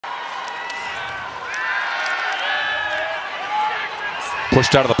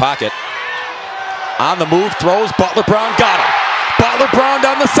Pushed out of the pocket. On the move, throws. Butler-Brown got him. Butler-Brown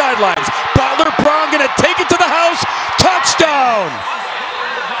down the sidelines. Butler-Brown going to take it to the house. Touchdown!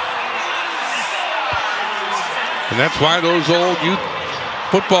 And that's why those old youth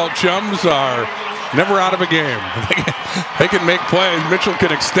football chums are never out of a game. They can make plays. Mitchell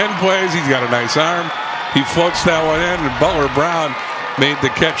can extend plays. He's got a nice arm. He floats that one in, and Butler-Brown made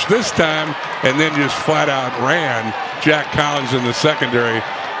the catch this time and then just flat out ran Jack Collins in the secondary.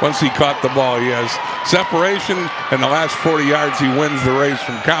 Once he caught the ball, he has separation, and the last 40 yards he wins the race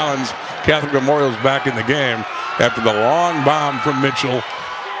from Collins. Catholic Memorial's back in the game after the long bomb from Mitchell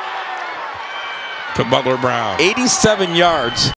to Butler-Brown. 87 yards.